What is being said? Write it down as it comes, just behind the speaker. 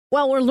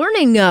Well, we're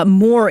learning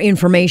more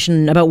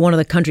information about one of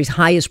the country's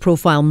highest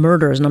profile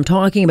murders, and I'm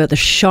talking about the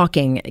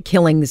shocking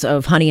killings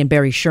of Honey and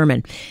Barry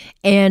Sherman.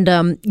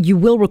 And you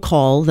will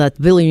recall that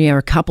the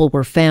billionaire couple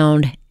were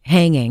found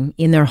hanging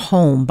in their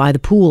home by the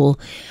pool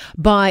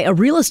by a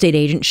real estate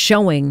agent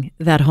showing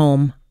that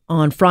home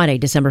on Friday,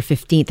 December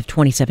 15th of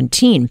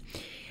 2017.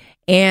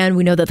 And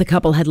we know that the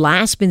couple had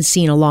last been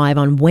seen alive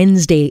on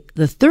Wednesday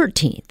the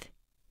 13th.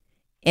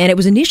 And it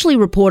was initially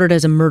reported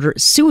as a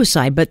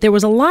murder-suicide, but there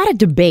was a lot of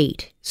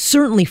debate,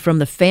 certainly from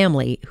the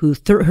family who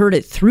heard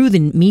it through the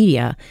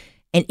media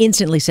and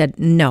instantly said,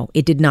 no,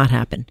 it did not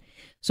happen.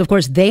 So, of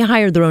course, they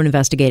hired their own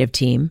investigative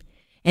team,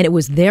 and it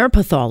was their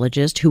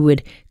pathologist who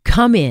would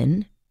come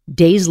in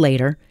days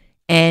later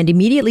and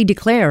immediately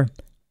declare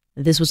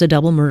this was a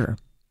double murder.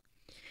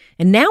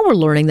 And now we're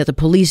learning that the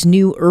police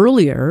knew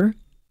earlier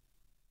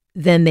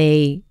than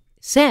they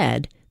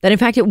said that, in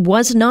fact, it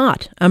was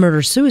not a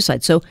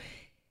murder-suicide. So,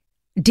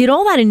 did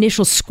all that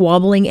initial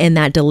squabbling and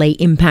that delay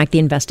impact the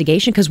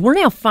investigation? Because we're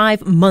now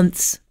 5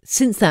 months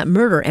since that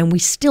murder and we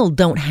still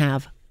don't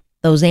have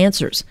those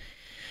answers.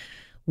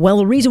 Well,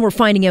 the reason we're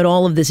finding out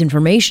all of this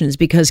information is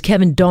because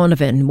Kevin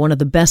Donovan, one of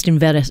the best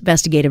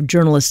investigative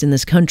journalists in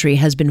this country,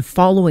 has been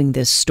following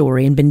this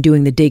story and been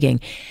doing the digging.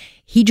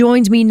 He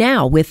joins me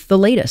now with the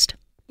latest.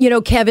 You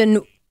know,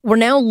 Kevin, we're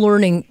now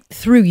learning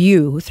through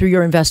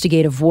your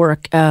investigative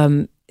work,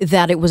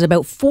 that it was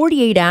about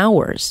 48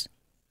 hours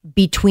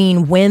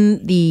between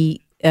when the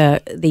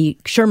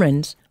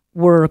Shermans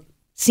were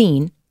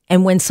seen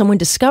and when someone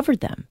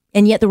discovered them.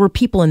 And yet there were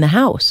people in the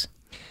house.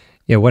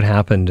 Yeah, what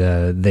happened,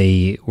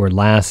 they were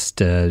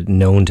last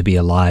known to be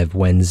alive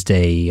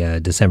Wednesday,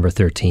 December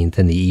 13th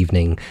in the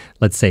evening,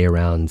 let's say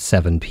around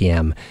 7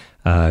 p.m.,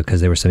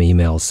 because there were some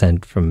emails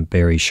sent from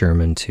Barry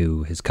Sherman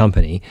to his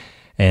company.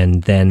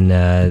 And then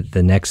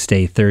the next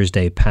day,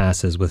 Thursday,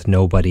 passes with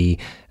nobody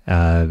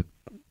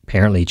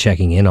apparently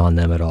checking in on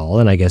them at all.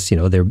 And I guess, you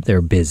know,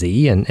 they're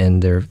busy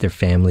and their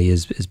family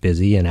is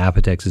busy and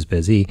Apotex is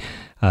busy.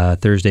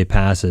 Thursday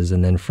passes,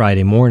 and then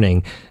Friday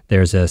morning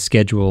there's a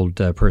scheduled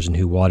person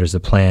who waters the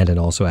plant and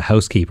also a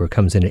housekeeper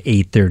comes in at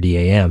 8:30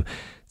 a.m.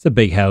 It's a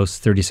big house,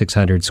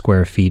 3,600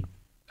 square feet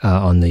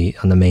on the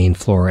main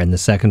floor and the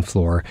second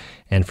floor.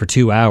 And for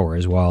 2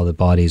 hours, while the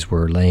bodies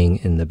were laying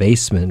in the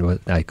basement, what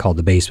I call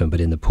the basement,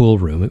 but in the pool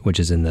room, which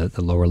is in the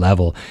lower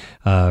level,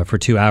 for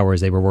 2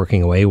 hours they were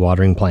working away,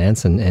 watering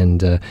plants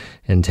and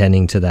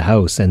tending to the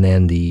house. And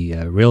then the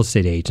real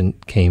estate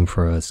agent came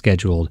for a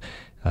scheduled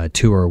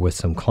tour with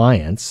some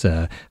clients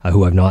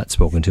who I've not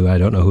spoken to. I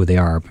don't know who they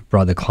are, but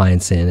brought the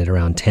clients in at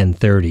around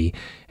 10:30.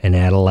 And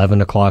at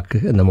 11 o'clock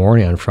in the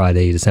morning on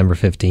Friday, December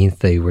 15th,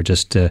 they were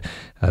just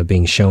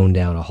being shown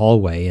down a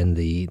hallway, and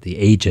the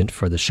agent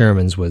for the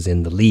Shermans was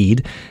in the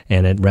lead,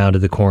 and it rounded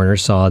the corner,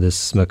 saw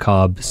this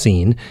macabre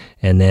scene,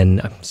 and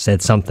then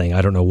said something,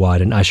 I don't know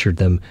what, and ushered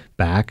them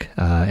back,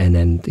 and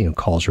then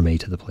calls were made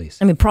to the police.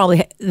 I mean,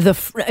 probably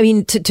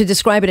to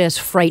describe it as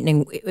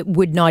frightening, it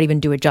would not even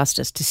do it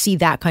justice to see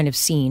that kind of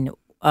scene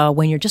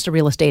when you're just a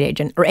real estate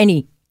agent or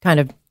any kind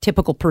of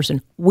typical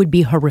person would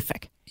be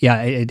horrific.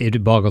 Yeah,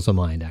 it boggles the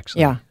mind,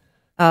 actually. Yeah.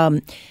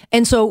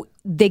 And so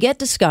they get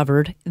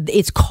discovered.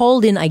 It's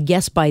called in, I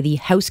guess, by the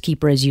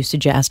housekeeper, as you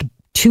suggest,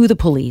 to the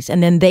police.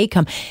 And then they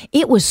come.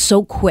 It was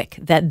so quick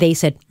that they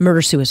said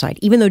murder-suicide,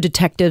 even though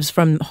detectives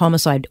from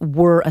homicide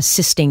were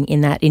assisting in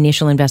that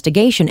initial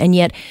investigation. And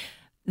yet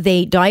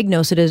they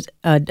diagnosed it as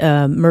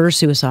a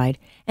murder-suicide.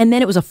 And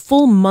then it was a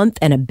full month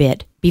and a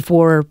bit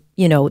before,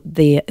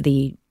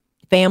 the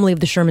family of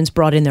the Shermans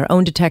brought in their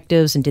own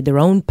detectives and did their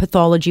own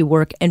pathology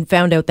work and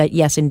found out that,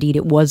 yes, indeed,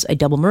 it was a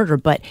double murder.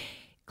 But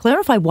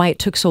clarify why it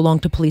took so long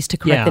to police to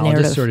correct the narrative.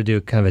 I'll just sort of do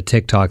kind of a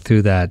TikTok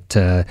through that.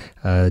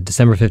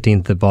 December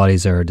 15th, the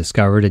bodies are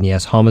discovered. And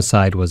yes,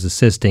 homicide was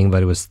assisting,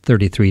 but it was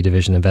 33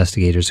 division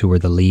investigators who were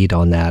the lead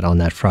on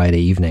that Friday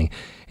evening.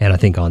 And I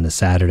think on the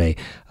Saturday,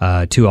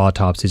 2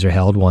 autopsies are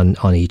held, one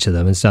on each of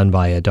them. It's done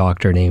by a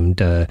doctor named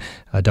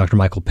Dr.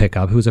 Michael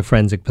Pickup, who's a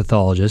forensic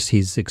pathologist.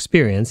 He's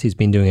experienced. He's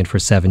been doing it for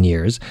 7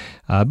 years,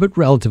 but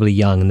relatively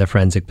young in the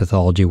forensic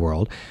pathology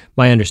world.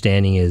 My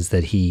understanding is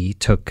that he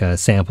took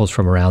samples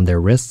from around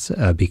their wrists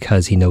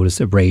because he noticed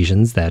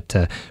abrasions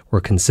that were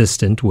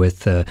consistent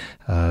with a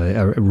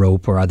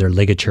rope or other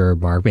ligature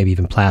mark, maybe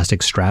even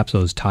plastic straps,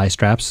 those tie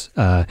straps,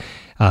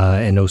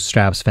 and those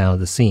straps found at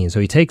the scene. So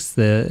he takes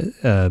the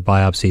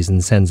biopsies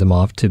and sends them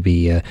off to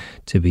be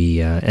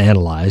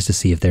analyzed to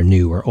see if they're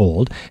new or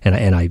old.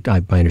 And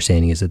my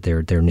understanding is that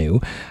they're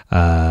new,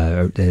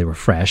 or they were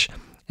fresh.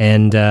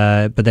 And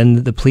but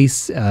then the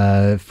police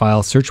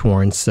file search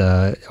warrants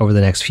over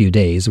the next few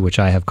days, which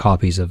I have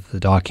copies of the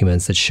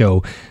documents that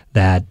show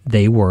that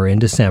they were in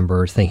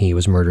December thinking it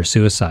was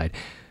murder-suicide.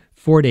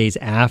 4 days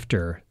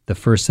after the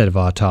first set of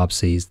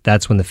autopsies,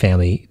 that's when the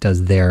family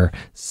does their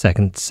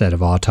second set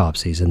of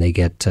autopsies, and they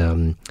get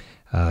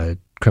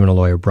criminal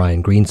lawyer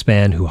Brian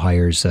Greenspan, who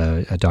hires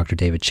Dr.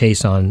 David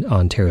Chase,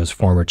 Ontario's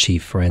former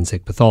chief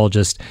forensic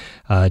pathologist,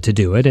 to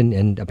do it.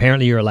 And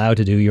apparently you're allowed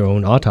to do your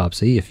own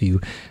autopsy if you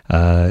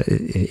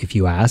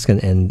ask,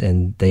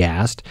 and they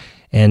asked.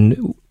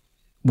 And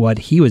what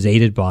he was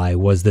aided by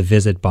was the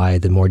visit by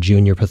the more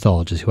junior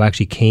pathologist who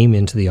actually came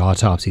into the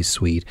autopsy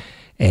suite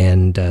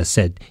and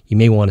said, you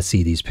may want to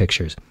see these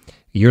pictures.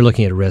 You're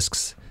looking at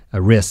wrists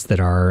that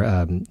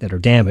are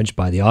damaged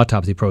by the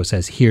autopsy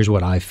process. Here's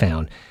what I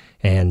found.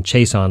 And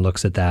Chason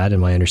looks at that,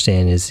 and my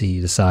understanding is he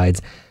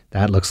decides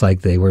that looks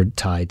like they were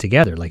tied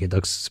together. Like it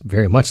looks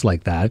very much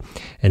like that.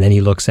 And then he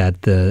looks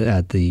at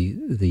the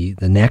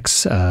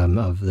necks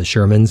of the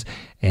Shermans.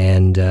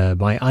 And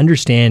my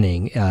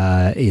understanding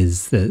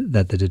is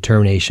that the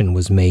determination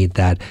was made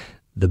that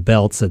the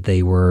belts that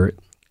they were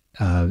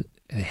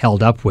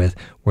held up with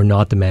were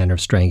not the manner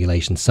of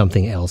strangulation.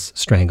 Something else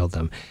strangled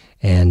them.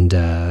 And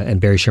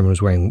Barry Sherman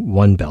was wearing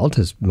one belt,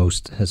 as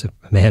a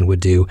man would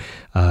do.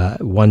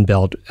 One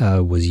belt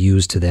was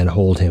used to then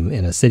hold him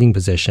in a sitting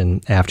position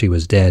after he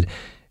was dead.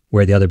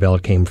 Where the other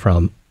belt came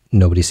from,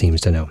 nobody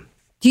seems to know.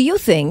 Do you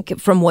think,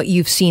 from what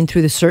you've seen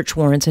through the search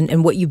warrants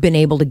and what you've been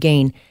able to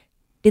gain,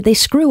 did they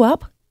screw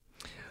up?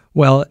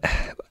 Well,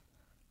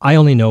 I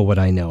only know what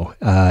I know,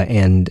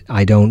 and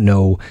I don't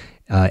know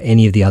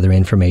any of the other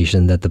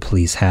information that the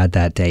police had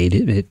that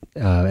day.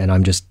 And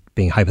I'm just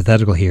being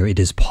hypothetical here. It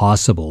is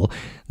possible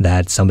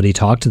that somebody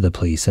talked to the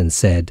police and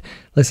said,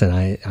 listen,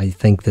 I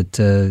think that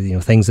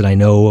things that I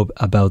know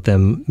about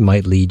them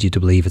might lead you to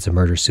believe it's a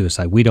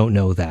murder-suicide. We don't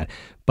know that.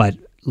 But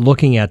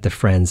looking at the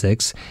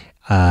forensics,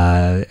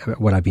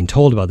 what I've been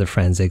told about the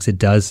forensics, it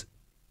does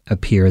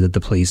appear that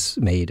the police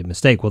made a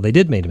mistake. Well, they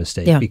did make a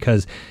mistake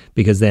because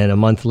then a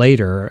month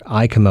later,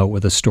 I come out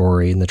with a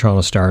story in the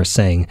Toronto Star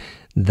saying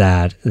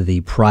that the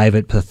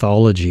private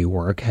pathology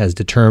work has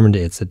determined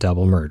it's a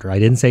double murder. I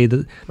didn't say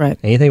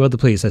anything about the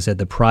police. I said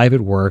the private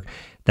work.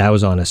 That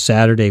was on a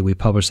Saturday. We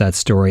published that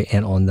story.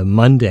 And on the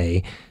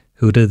Monday,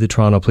 who did the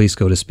Toronto police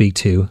go to speak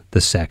to?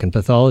 The second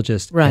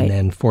pathologist. Right. And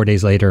then 4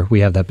 days later,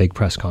 we have that big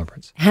press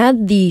conference.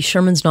 Had the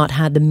Shermans not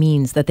had the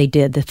means that they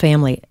did, the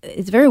family,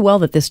 it's very well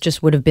that this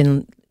just would have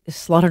been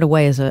slaughtered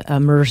away as a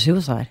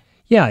murder-suicide.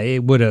 Yeah,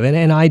 it would have.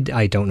 And I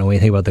don't know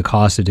anything about the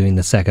cost of doing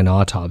the second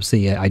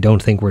autopsy. I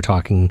don't think we're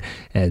talking,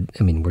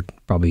 we're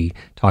probably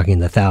talking in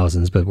the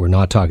thousands, but we're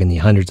not talking the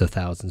hundreds of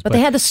thousands. But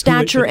they had the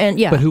stature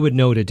But who would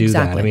know to do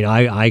that? I mean,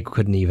 I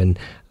couldn't even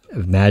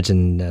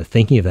imagine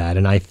thinking of that.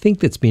 And I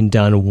think that's been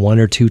done one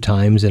or two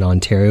times in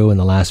Ontario in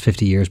the last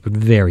 50 years, but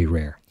very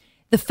rare.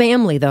 The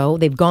family, though,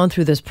 they've gone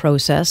through this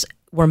process.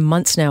 We're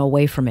months now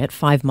away from it,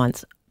 5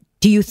 months.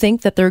 Do you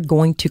think that they're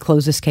going to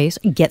close this case,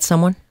 get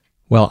someone?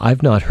 Well,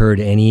 I've not heard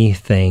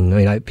anything. I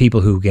mean,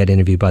 people who get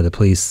interviewed by the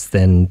police,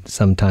 then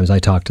sometimes I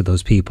talk to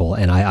those people,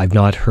 and I've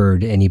not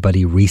heard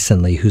anybody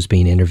recently who's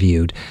been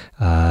interviewed.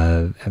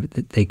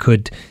 They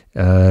could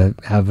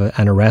have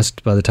an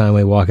arrest by the time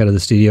I walk out of the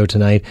studio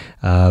tonight,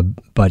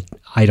 but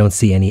I don't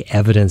see any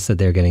evidence that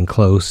they're getting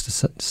close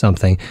to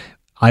something.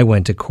 I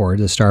went to court,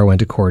 the Star went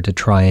to court to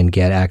try and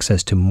get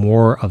access to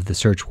more of the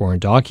search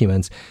warrant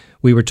documents.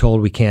 We were told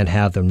we can't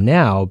have them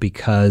now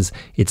because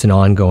it's an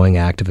ongoing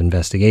active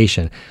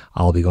investigation.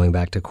 I'll be going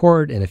back to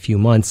court in a few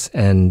months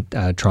and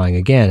trying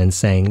again and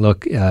saying,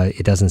 look,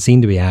 it doesn't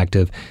seem to be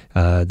active.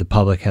 The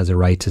public has a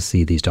right to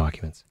see these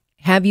documents.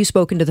 Have you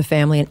spoken to the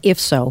family? And if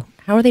so,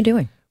 how are they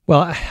doing?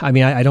 Well, I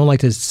mean, I don't like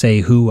to say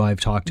who I've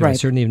talked to. Right. I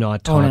certainly have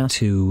not talked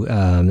to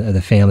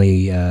the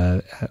family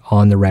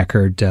on the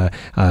record.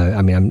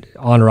 I mean, I'm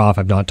on or off.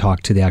 I've not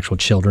talked to the actual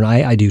children.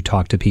 I do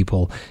talk to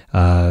people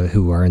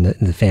who are in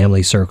the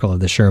family circle of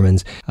the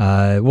Shermans.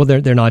 Well,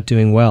 they're not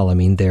doing well. I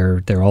mean,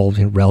 they're all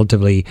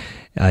relatively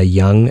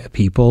young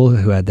people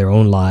who had their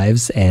own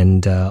lives,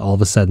 and all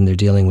of a sudden they're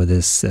dealing with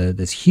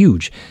this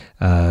huge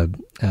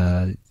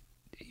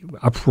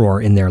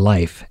uproar in their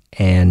life.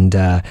 And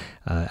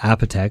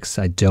Apotex,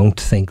 I don't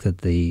think that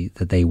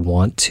they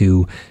want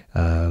to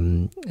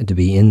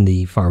be in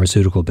the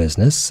pharmaceutical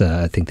business.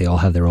 I think they all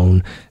have their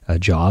own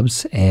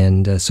jobs,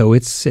 and so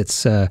it's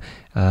a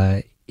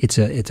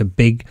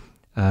big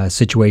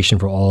situation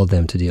for all of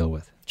them to deal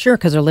with. Sure,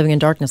 because they're living in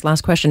darkness.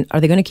 Last question: are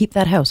they going to keep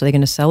that house? Are they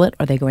going to sell it?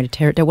 Are they going to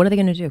tear it down? What are they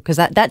going to do? Because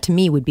that to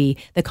me would be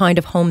the kind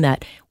of home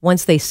that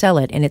once they sell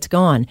it and it's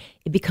gone,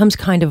 it becomes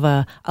kind of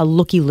a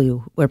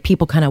looky-loo where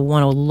people kind of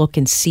want to look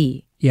and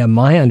see. Yeah,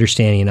 my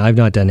understanding, and I've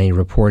not done any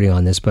reporting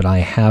on this, but I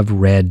have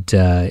read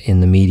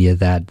in the media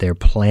that their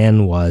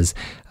plan was,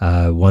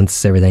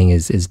 once everything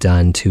is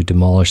done, to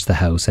demolish the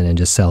house and then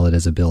just sell it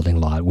as a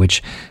building lot,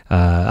 which,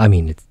 I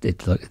mean,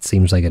 it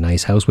seems like a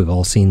nice house. We've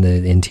all seen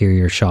the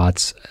interior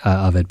shots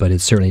of it, but it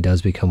certainly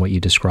does become what you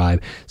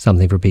describe,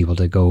 something for people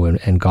to go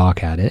and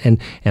gawk at it.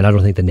 And I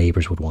don't think the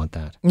neighbors would want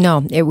that.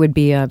 No, it would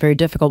be very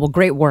difficult. Well,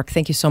 great work.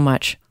 Thank you so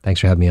much. Thanks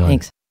for having me on.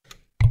 Thanks.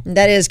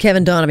 That is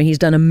Kevin Donovan. He's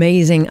done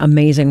amazing,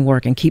 amazing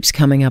work and keeps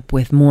coming up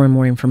with more and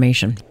more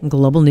information.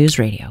 Global News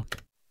Radio.